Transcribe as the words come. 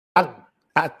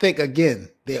I think again,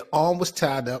 their arm was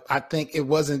tied up. I think it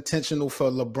was intentional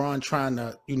for LeBron trying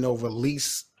to,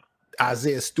 release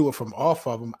Isaiah Stewart from off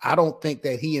of him. I don't think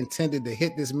that he intended to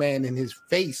hit this man in his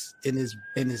face, in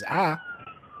his eye.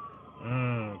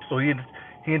 So he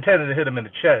intended to hit him in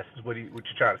the chest. Is what you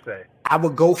trying to say? I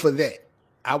would go for that.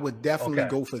 I would definitely Okay.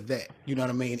 go for that. You know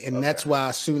what I mean? And Okay. that's why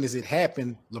as soon as it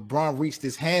happened, LeBron reached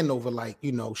his hand over like,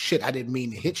 shit, I didn't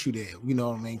mean to hit you there. You know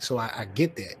what I mean? So I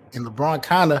get that. And LeBron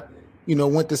kind of,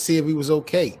 went to see if he was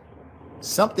okay.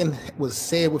 Something was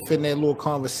said within that little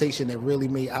conversation that really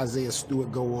made Isaiah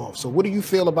Stewart go off. So what do you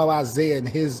feel about Isaiah and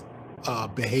his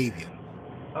behavior?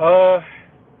 Uh,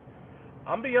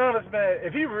 I'm be honest, man.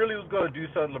 If he really was going to do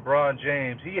something, LeBron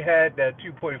James, he had that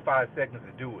 2.5 seconds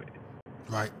to do it.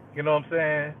 Right. You know what I'm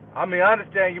saying? I mean, I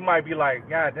understand you might be like,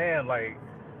 God damn, like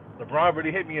LeBron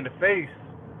really hit me in the face.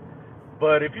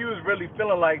 But if he was really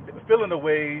feeling the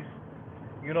ways,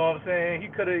 you know what I'm saying, he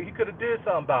could have did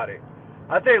something about it.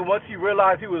 I think once he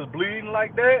realized he was bleeding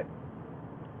like that,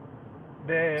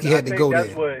 then He I had to think go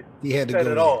that's there. what He had to set go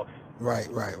it there. off. Right.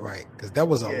 Because that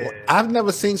was a lot. Yeah. I've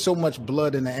never seen so much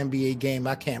blood in an NBA game.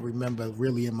 I can't remember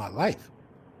really in my life.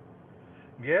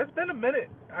 Yeah, it's been a minute.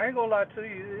 I ain't gonna lie to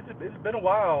you. It's been a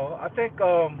while. I think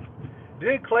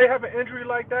didn't Clay have an injury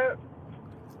like that?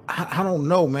 I don't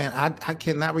know, man. I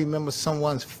cannot remember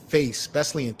someone's face,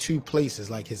 especially in two places.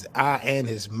 Like his eye and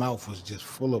his mouth was just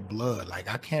full of blood. Like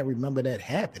I can't remember that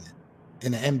happening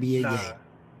in an NBA Nah. game.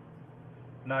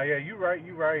 Nah, yeah, you right.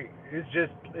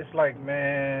 It's like,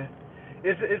 man,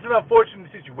 it's an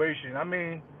unfortunate situation. I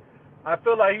mean, I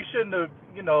feel like he shouldn't have,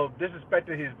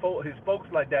 disrespected his folks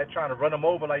like that, trying to run him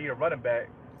over like you're a running back.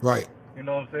 Right. You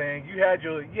know what I'm saying? You had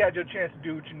your chance to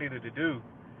do what you needed to do.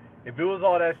 If it was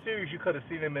all that serious, you could have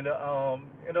seen him in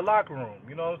the locker room.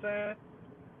 You know what I'm saying?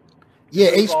 Yeah,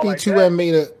 If it was all like that,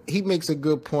 HB2M he makes a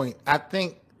good point. I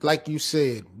think, like you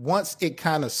said, once it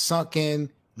kind of sunk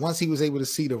in, once he was able to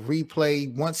see the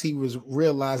replay, once he was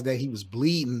realized that he was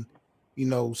bleeding,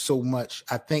 so much,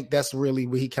 I think that's really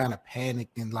where he kind of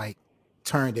panicked and like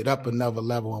turned it up mm-hmm. another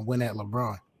level and went at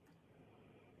LeBron.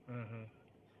 Mm-hmm.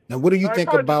 Now, what do you No,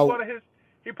 think about?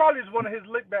 he probably just wanted his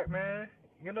lick back, man.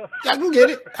 You know. I can get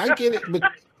it. I get it.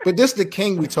 But this the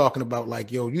king we talking about.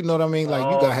 Like, yo, you know what I mean? Like,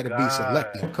 you gotta Oh have to be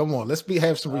selective. God. Come on,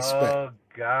 have some respect. Oh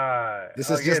God. This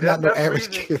Oh is yeah, just not no that's the average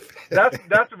reason. kid.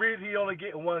 That's the reason he only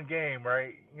getting one game,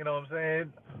 right? You know what I'm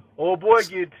saying? Old boy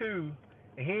get two,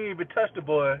 and he ain't even touched the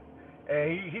boy,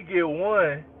 and he get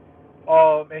one,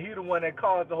 and he the one that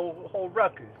caused the whole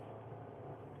ruckus.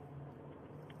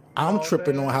 You I'm know what I'm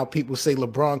tripping on saying? how people say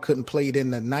LeBron couldn't play it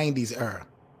in the '90s era.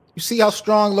 You see how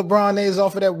strong LeBron is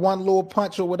off of that one little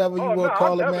punch or whatever you Oh no, want to I'll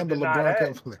call it, never man. But deny LeBron that.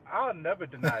 couldn't play. I'll never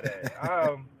deny that.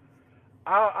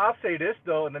 I'll say this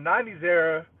though, in the '90s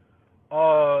era,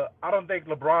 I don't think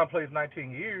LeBron plays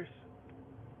 19 years.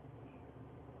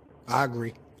 I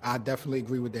agree. I definitely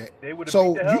agree with that. They would have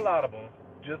beat So the hell out of him,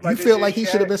 just you like they feel did like he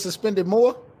should have Shaq. been suspended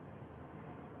more?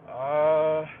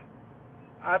 Uh,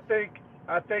 I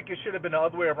think it should have been the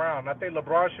other way around. I think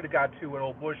LeBron should have got two, and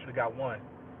old boy should have got one.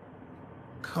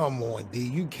 Come on, D.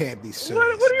 You can't be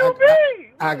What serious. do you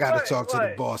mean? I got to talk to the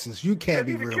What? bosses. You can't Cause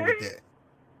be he the real with king. that.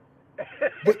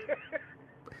 But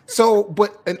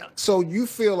so you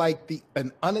feel like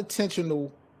an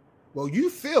unintentional. Well, you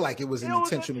feel like it was It an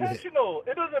was intentional hit. intentional.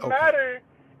 It doesn't Okay. matter.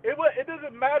 It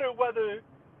doesn't matter whether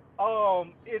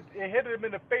it hit him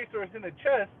in the face or it's in the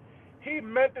chest. He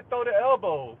meant to throw the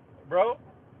elbow, bro.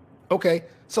 Okay.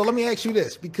 So let me ask you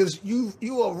this, because you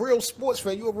are a real sports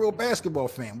fan. You're a real basketball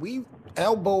fan.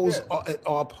 Elbows Yeah.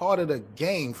 are a part of the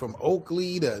game, from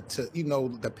Oakley to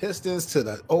the Pistons to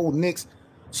the old Knicks.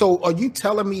 So are you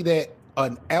telling me that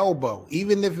an elbow,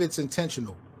 even if it's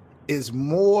intentional, is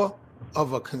more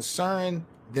of a concern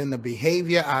than the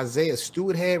behavior Isaiah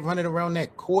Stewart had running around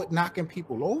that court knocking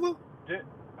people over?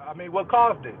 I mean, what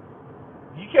caused it?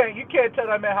 You can't tell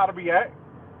that man how to react.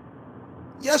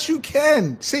 Yes, you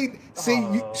can. See,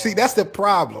 that's the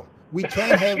problem. We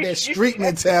can't have that street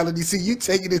mentality. See, you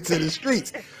taking it to the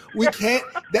streets. We can't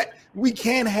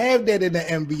have that in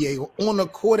the NBA on the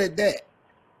court at that.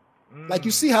 Like,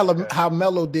 you see how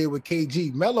Melo did with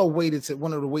KG. Melo waited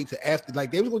to after,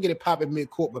 like, they was gonna get it popping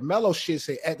mid-court, but Melo shit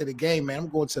said after the game, man, I'm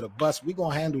going to the bus. We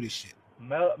gonna handle this shit.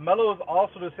 Melo is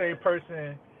also the same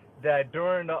person that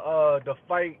during the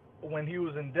fight when he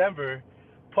was in Denver,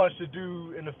 punched a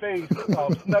dude in the face,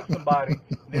 snuck somebody,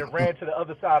 and then ran to the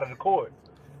other side of the court.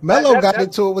 Melo got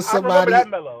into it with somebody. I remember that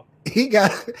Melo.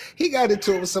 He got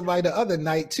into it with somebody the other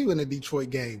night too in the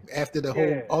Detroit game after the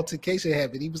whole altercation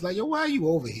happened. He was like, "Yo, why are you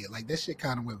over here?" Like, that shit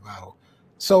kind of went viral.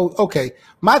 So, okay,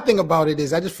 my thing about it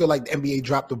is I just feel like the NBA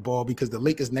dropped the ball because the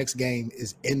Lakers' next game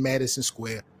is in Madison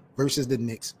Square versus the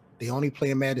Knicks. They only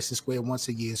play in Madison Square once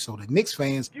a year, so the Knicks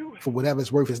fans, You for whatever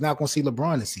it's worth, is not going to see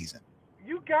LeBron this season.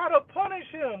 you gotta punish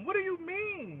him. What do you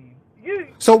mean? You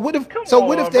So what if? come So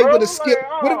what if on, they bro. would have Like, skipped?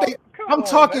 What if oh, they? come I'm on, man.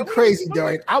 talking crazy,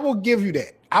 Darian. I will give you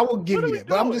that. I will give What are you we that.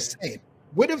 But I'm doing? just saying,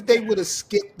 what if they would have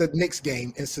skipped the Knicks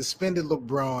game and suspended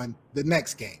LeBron the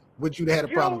next game? Would you have had a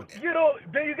problem with that? You know,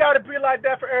 then you got to be like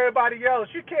that for everybody else.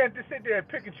 You can't just sit there and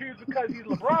pick and choose because he's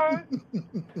LeBron.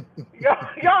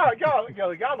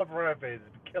 Y'all LeBron fans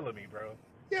is killing me, bro.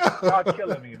 Yeah. Y'all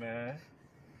killing me, man.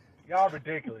 Y'all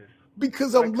ridiculous.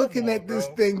 Because Like, I'm come looking on, at this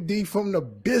bro. thing, D, from the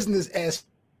business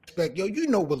aspect. Yo, you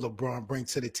know what LeBron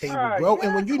brings to the table, bro. And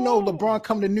Yeah, when you know cool, LeBron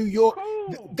come to New York,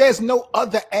 cool. there's no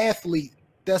other athlete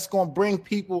that's going to bring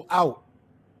people out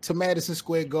to Madison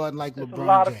Square Garden like It's a LeBron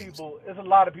lot of James. people. It's a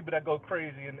lot of people that go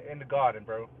crazy in the garden,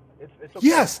 bro. It's okay.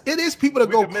 Yes, it is people that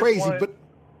We go could miss crazy, one. but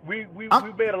We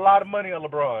I'm, made a lot of money on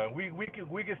LeBron.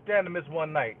 We can stand to miss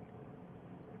one night.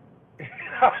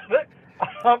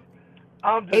 I'm,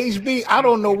 I'm just HB, I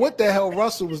don't know what the hell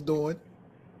Russell was doing.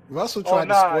 Russell oh tried to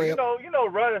nah, square up. you know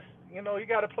Russ. You know you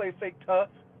got to play fake tough,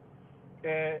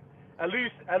 and at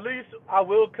least I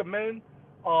will commend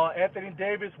Anthony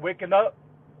Davis waking up.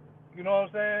 You know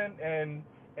what I'm saying,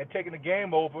 and taking the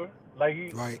game over.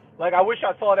 Right. Like I wish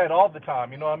I saw that all the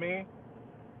time. You know what I mean?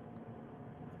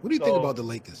 What do you think So about the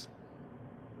Lakers?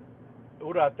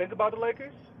 what do I think about the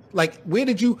Lakers? Like, where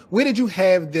did you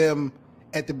have them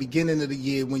at the beginning of the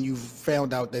year when you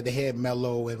found out that they had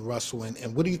Melo and Russell,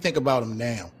 and what do you think about them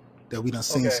now that we done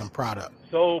seen Okay. some product?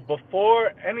 So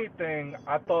before anything,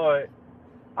 I thought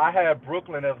I had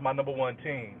Brooklyn as my number one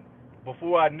team.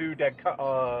 Before I knew that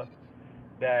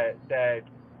that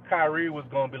Kyrie was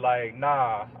gonna be like,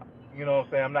 nah, you know what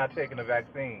I'm saying, I'm not taking the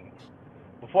vaccine.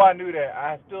 Before I knew that,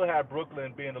 I still had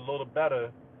Brooklyn being a little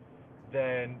better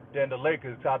than the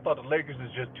Lakers. I thought the Lakers was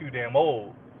just too damn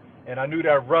old, and I knew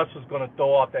that Russ was gonna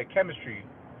throw off that chemistry,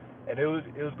 and it was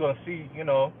gonna see, you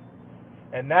know.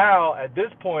 And now at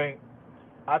this point,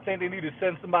 I think they need to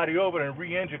send somebody over and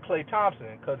re-injure Klay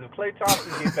Thompson, because if Klay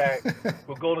Thompson get back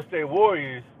with Golden State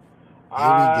Warriors, Here we go.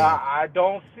 I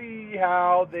don't see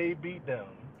how they beat them,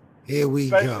 Here we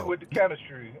especially go. with the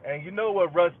chemistry. And you know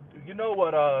what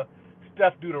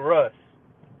Steph do to Russ.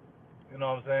 You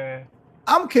know what I'm saying?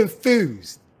 I'm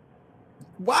confused.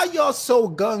 Why y'all so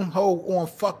gung-ho on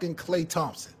fucking Klay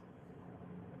Thompson?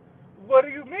 What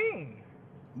do you mean?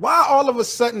 Why all of a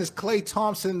sudden is Klay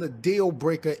Thompson the deal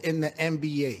breaker in the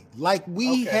NBA? Like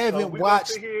we haven't so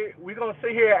watched. We're gonna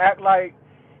sit here and act like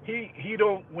he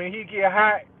don't, when he get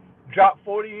hot, drop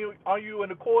 40 on you in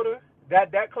the quarter.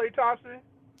 That Klay Thompson.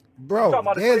 Bro, Talking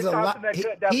about there's the Klay a Thompson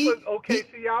lot. that put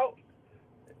OKC out.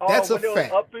 That's a when they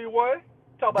fact. was up 3-1.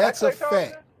 Talk about That's that a Klay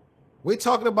Thompson? fact. We're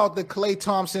talking about the Klay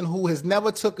Thompson who has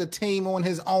never took a team on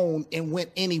his own and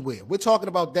went anywhere. We're talking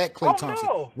about that Klay Thompson.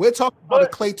 No. We're talking about a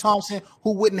Klay Thompson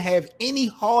who wouldn't have any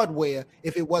hardware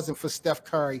if it wasn't for Steph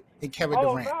Curry and Kevin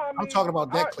Durant. No, I mean, I'm talking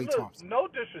about that Klay Thompson. No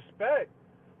disrespect,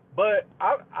 but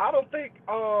I don't think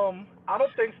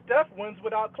Steph wins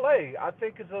without Klay. I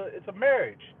think it's a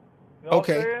marriage. You know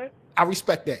Okay, what I'm saying? I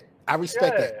respect that. I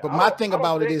respect that. But my thing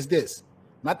about it is this.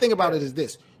 My thing about it is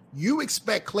this. You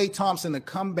expect Klay Thompson to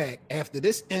come back after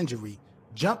this injury,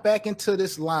 jump back into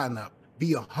this lineup,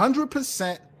 be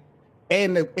 100%,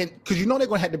 and because you know they're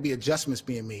going to have to be adjustments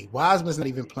being made. Wiseman's not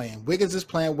even playing. Wiggins is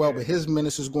playing well, but his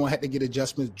minutes is going to have to get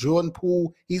adjustments. Jordan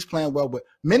Poole, he's playing well, but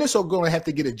minutes are going to have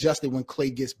to get adjusted when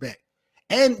Klay gets back.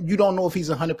 And you don't know if he's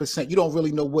 100%. You don't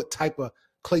really know what type of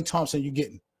Klay Thompson you're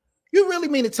getting. You really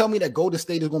mean to tell me that Golden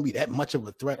State is going to be that much of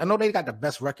a threat? I know they got the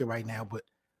best record right now, but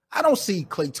I don't see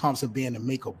Klay Thompson being a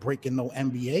make or break in no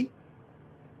NBA.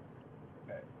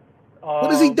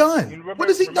 What has he done? What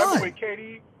has he done?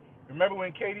 Remember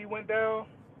when KD went down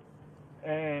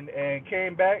and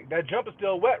came back? That jumper's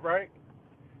still wet, right?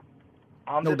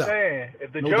 I'm just saying,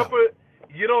 if the jumper,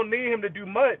 you don't need him to do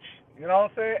much. You know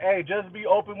what I'm saying? Hey, just be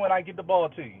open when I get the ball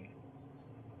to you.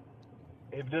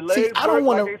 If the legs work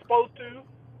like they're supposed to,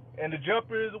 and the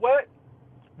jumper is wet,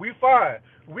 we fine.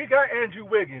 We got Andrew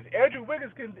Wiggins. Andrew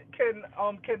Wiggins can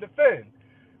defend.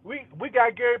 We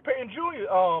got Gary Payton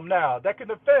Jr. Now that can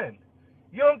defend.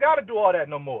 You don't got to do all that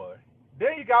no more.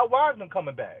 Then you got Wiseman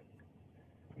coming back.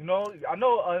 You know, I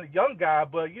know a young guy,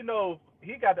 but you know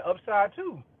he got the upside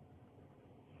too.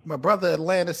 My brother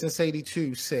Atlanta since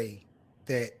 '82 say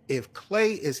that if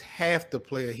Klay is half the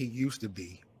player he used to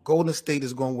be, Golden State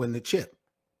is going to win the chip.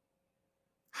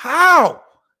 How?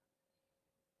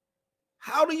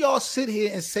 How do y'all sit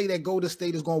here and say that Golden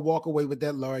State is going to walk away with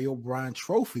that Larry O'Brien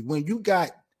trophy when you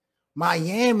got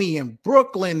Miami and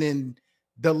Brooklyn and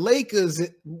the Lakers.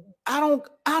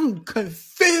 I'm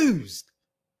confused.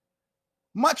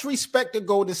 Much respect to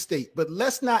Golden State, but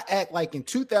let's not act like in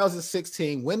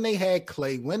 2016, when they had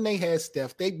Clay, when they had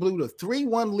Steph, they blew the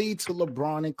 3-1 lead to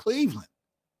LeBron in Cleveland.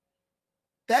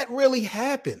 That really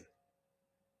happened.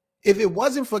 If it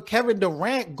wasn't for Kevin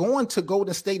Durant going to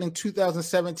Golden State in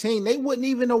 2017, they wouldn't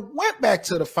even have went back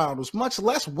to the finals, much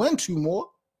less win 2 more.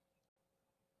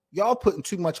 Y'all putting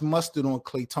too much mustard on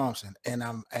Klay Thompson, and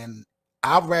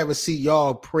I'd rather see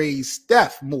y'all praise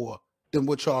Steph more than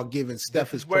what y'all giving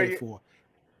Steph his credit for.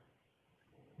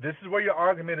 This is where your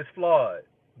argument is flawed.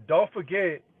 Don't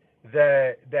forget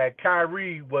that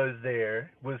Kyrie was there,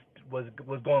 was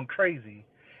going crazy,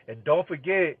 and don't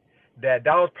forget that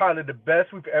was probably the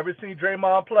best we've ever seen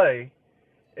Draymond play.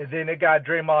 And then they got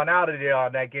Draymond out of there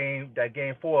on that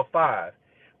game 4 or 5.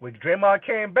 When Draymond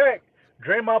came back,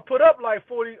 Draymond put up like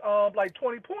 20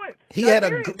 points.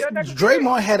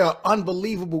 Draymond had an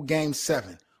unbelievable game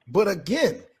 7. But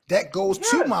again, that goes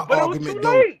to my argument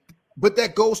though. But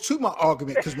that goes to my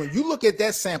argument because when you look at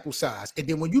that sample size, and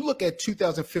then when you look at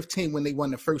 2015 when they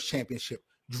won the first championship,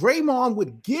 Draymond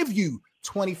would give you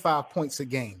 25 points a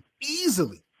game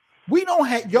easily.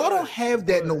 Y'all don't have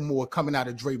that no more coming out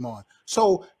of Draymond.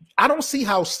 So I don't see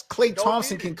how Klay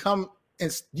Thompson can come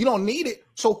and you don't need it.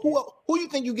 So who you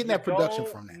think you're getting that production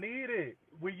from now? Need it.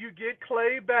 When you get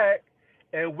Klay back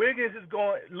and Wiggins is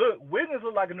going, look, Wiggins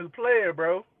look like a new player,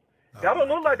 bro. That don't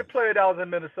look like the player that was in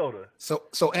Minnesota.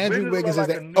 So Andrew Wiggins is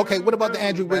that okay? What about the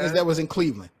Andrew Wiggins that was in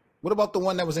Cleveland? What about the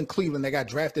one that was in Cleveland that got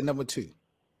drafted number 2?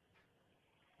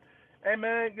 Hey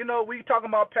man, we talking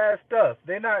about past stuff.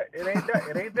 It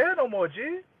ain't there no more,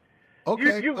 G.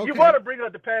 Okay. You want to bring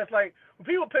up the past, like when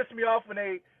people piss me off when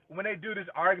they do this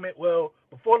argument. Well,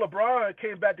 before LeBron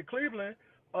came back to Cleveland,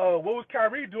 what was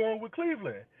Kyrie doing with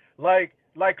Cleveland? Like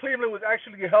Cleveland was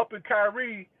actually helping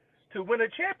Kyrie to win a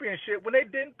championship when they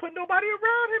didn't put nobody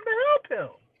around him to help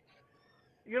him.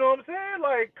 You know what I'm saying?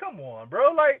 Like, come on,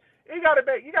 bro. Like, you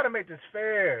gotta make this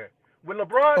fair. When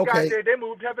LeBron got there, they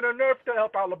moved heaven and earth to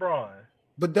help out LeBron.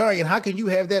 But Darian, how can you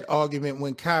have that argument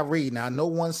when Kyrie? Now, I know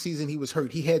one season he was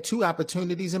hurt. He had 2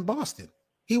 opportunities in Boston.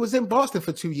 He was in Boston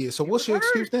for 2 years. So what's your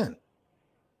excuse then?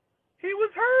 He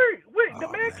was hurt. The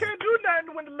man can't do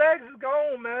nothing when the legs is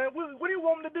gone, man. What do you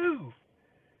want him to do?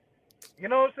 You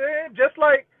know what I'm saying? Just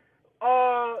like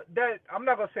that, I'm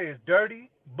not gonna say it's dirty,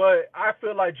 but I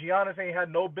feel like Giannis ain't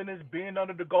had no business being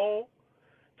under the goal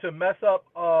to mess up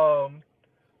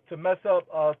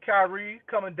Kyrie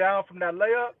coming down from that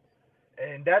layup,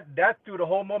 and that threw the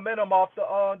whole momentum off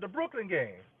the Brooklyn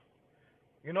game.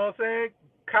 You know what I'm saying?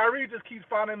 Kyrie just keeps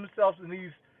finding himself in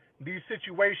these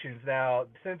situations now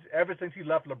ever since he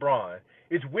left LeBron.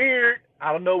 It's weird.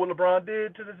 I don't know what LeBron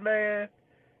did to this man.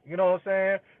 You know what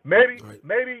I'm saying?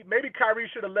 Maybe Kyrie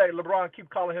should have let LeBron keep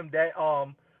calling him that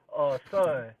son or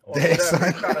whatever,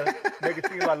 son. Trying to make it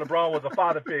seem like LeBron was a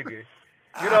father figure.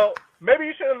 Maybe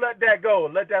you should have let that go,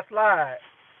 let that slide,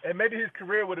 and maybe his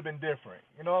career would have been different.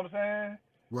 You know what I'm saying?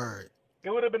 Right.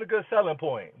 It would have been a good selling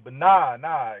point. But nah.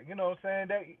 You know what I'm saying?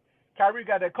 That Kyrie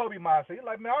got that Kobe mindset. He's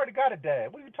like, man, I already got a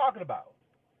dad. What are you talking about?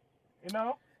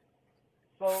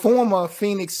 So, former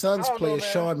Phoenix Suns player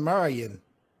Sean Marion,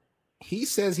 he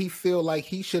says he feel like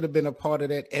he should have been a part of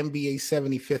that NBA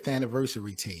 75th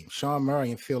anniversary team. Sean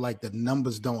Marion feel like the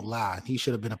numbers don't lie. He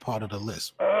should have been a part of the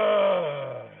list.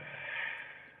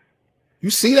 You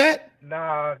see that?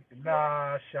 Nah,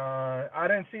 Sean. I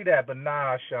didn't see that, but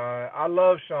nah, Sean. I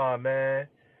love Sean, man.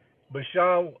 But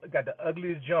Sean got the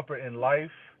ugliest jumper in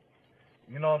life.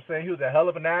 You know what I'm saying? He was a hell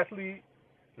of an athlete,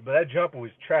 but that jumper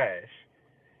was trash.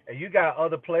 And you got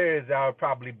other players that are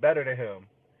probably better than him.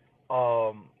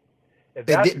 If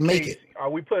they that's didn't make it. Are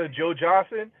we putting Joe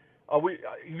Johnson? If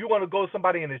you want to go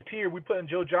somebody in his tier, we putting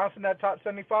Joe Johnson in that top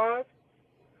 75?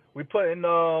 We putting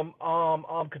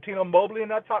Coutinho Mobley in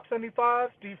that top 75?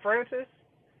 Steve Francis?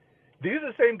 These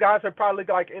are the same guys that are probably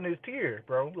like in his tier,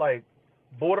 bro. Like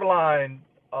borderline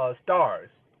stars.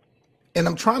 And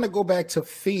I'm trying to go back to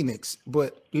Phoenix,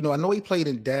 but I know he played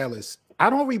in Dallas. I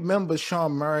don't remember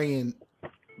Sean Marion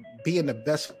being the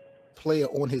best player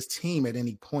on his team at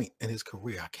any point in his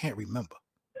career. I can't remember.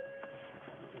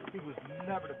 He was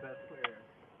never the best player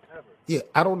ever. Yeah,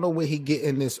 I don't know where he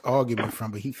getting this argument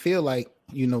from, but he feel like,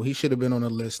 he should have been on the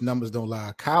list. Numbers don't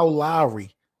lie. Kyle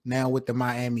Lowry, now with the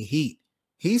Miami Heat,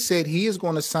 he said he is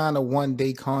going to sign a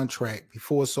one-day contract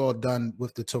before it's all done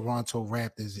with the Toronto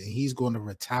Raptors, and he's going to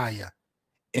retire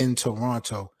in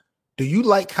Toronto. Do you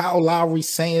like Kyle Lowry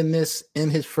saying this in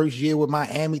his first year with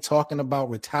Miami, talking about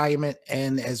retirement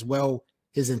and as well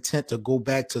his intent to go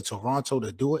back to Toronto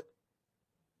to do it?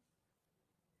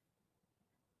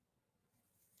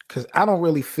 because I don't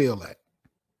really feel that.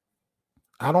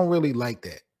 I don't really like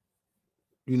that.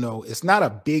 You know, it's not a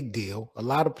big deal. A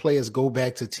lot of players go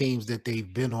back to teams that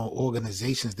they've been on,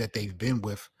 organizations that they've been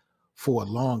with for a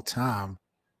long time,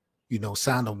 you know,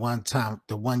 sign the 1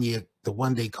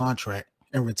 day contract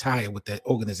and retire with that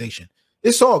organization.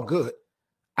 It's all good.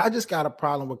 I just got a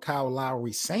problem with Kyle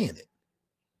Lowry saying it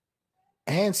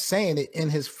and saying it in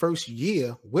his first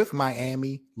year with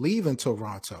Miami, leaving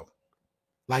Toronto.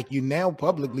 Like you now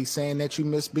publicly saying that you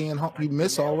miss being home, you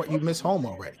miss home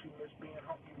already.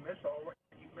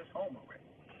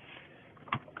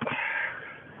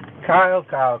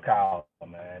 Kyle,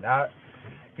 man.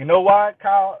 You know why,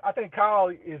 Kyle? I think Kyle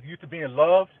is used to being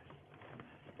loved,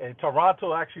 and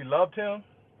Toronto actually loved him.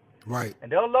 Right.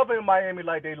 And they'll love him in Miami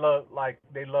like they love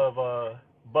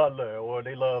Butler, or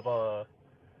they love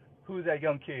who's that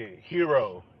young kid?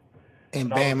 Hero. And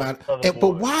Bam.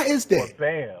 But why is that?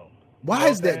 Bam. Why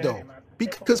is that though?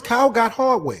 Because Kyle got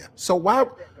hardware. So why?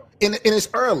 And it's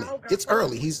early. It's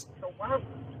early. It's early.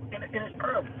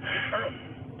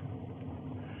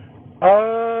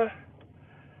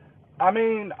 I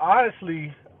mean,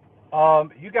 honestly,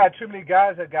 you got too many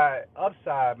guys that got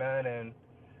upside, man. And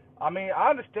I mean,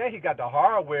 I understand he got the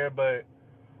hardware, but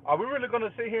are we really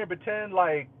gonna sit here and pretend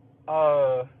like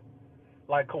Kawhi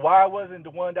wasn't the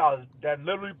one that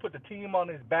literally put the team on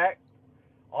his back?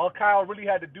 All Kyle really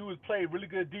had to do was play really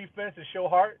good defense and show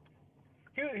heart.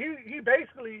 He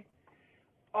basically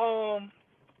was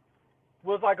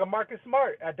like a Marcus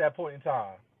Smart at that point in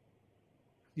time.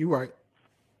 You're right.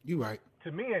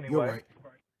 To me, anyway. You're right.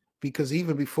 Because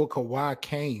even before Kawhi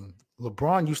came,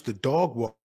 LeBron used to dog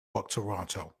walk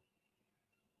Toronto.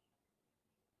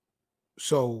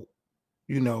 So,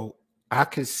 you know, I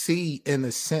could see in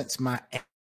a sense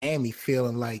Miami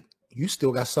feeling like you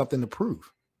still got something to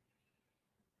prove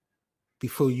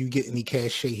before you get any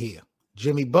cachet here.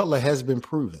 Jimmy Butler has been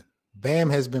proven. Bam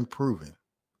has been proven.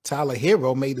 Tyler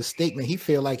Hero made a statement. He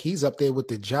feel like he's up there with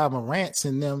the Ja Morants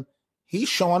and them. He's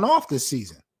showing off this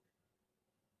season.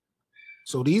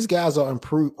 So these guys are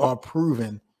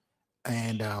proven.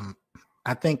 And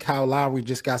I think Kyle Lowry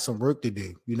just got some work to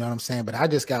do. You know what I'm saying? But I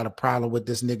just got a problem with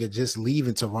this nigga just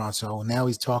leaving Toronto. Now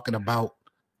he's talking about,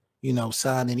 you know,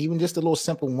 signing even just a little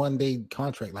simple 1 day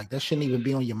contract. Like that shouldn't even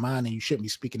be on your mind, and you shouldn't be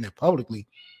speaking that publicly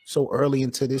so early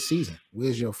into this season.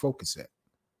 Where's your focus at?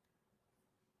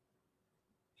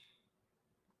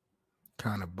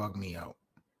 Kind of bugged me out.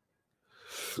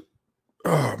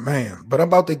 Oh, man. But I'm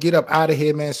about to get up out of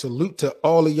here, man. Salute to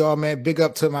all of y'all, man. Big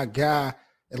up to my guy,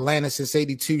 Atlanta since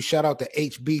 82. Shout out to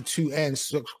HB2N.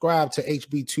 Subscribe to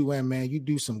HB2N, man. You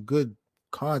do some good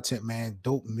content, man.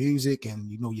 Dope music,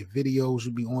 and, you know, your videos,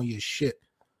 you be on your shit.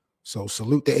 So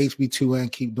salute to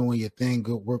HB2N. Keep doing your thing.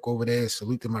 Good work over there.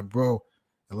 Salute to my bro,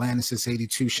 Atlanta since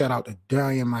 82. Shout out to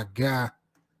Darian, my guy,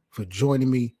 for joining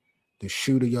me. The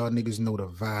shooter, y'all niggas know the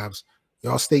vibes.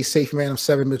 Y'all stay safe, man. I'm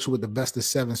 7 Mitchell with the Best of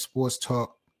 7 Sports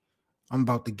Talk. I'm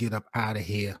about to get up out of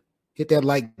here. Hit that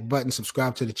like button.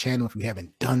 Subscribe to the channel if you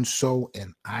haven't done so.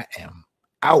 And I am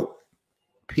out.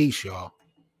 Peace, y'all.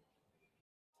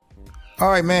 All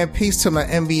right, man. Peace to my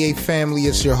NBA family.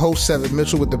 It's your host, 7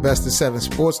 Mitchell with the Best of 7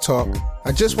 Sports Talk.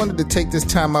 I just wanted to take this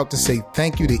time out to say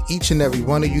thank you to each and every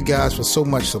one of you guys for so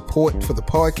much support for the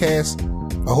podcast.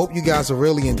 I hope you guys are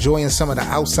really enjoying some of the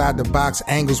outside the box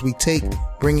angles we take,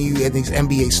 bringing you in these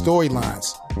NBA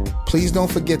storylines. Please don't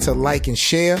forget to like and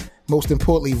share. Most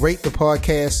importantly, rate the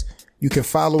podcast. You can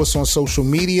follow us on social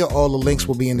media. All the links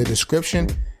will be in the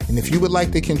description. And if you would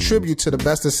like to contribute to the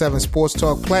Best of 7 Sports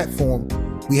Talk platform,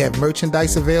 we have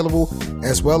merchandise available,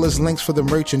 as well as links for the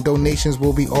merch, and donations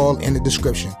will be all in the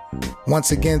description.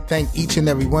 Once again, thank each and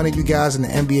every one of you guys in the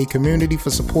NBA community for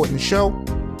supporting the show.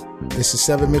 This is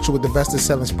 7 Mitchell with the Best of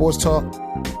 7 Sports Talk.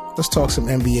 Let's talk some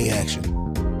NBA action.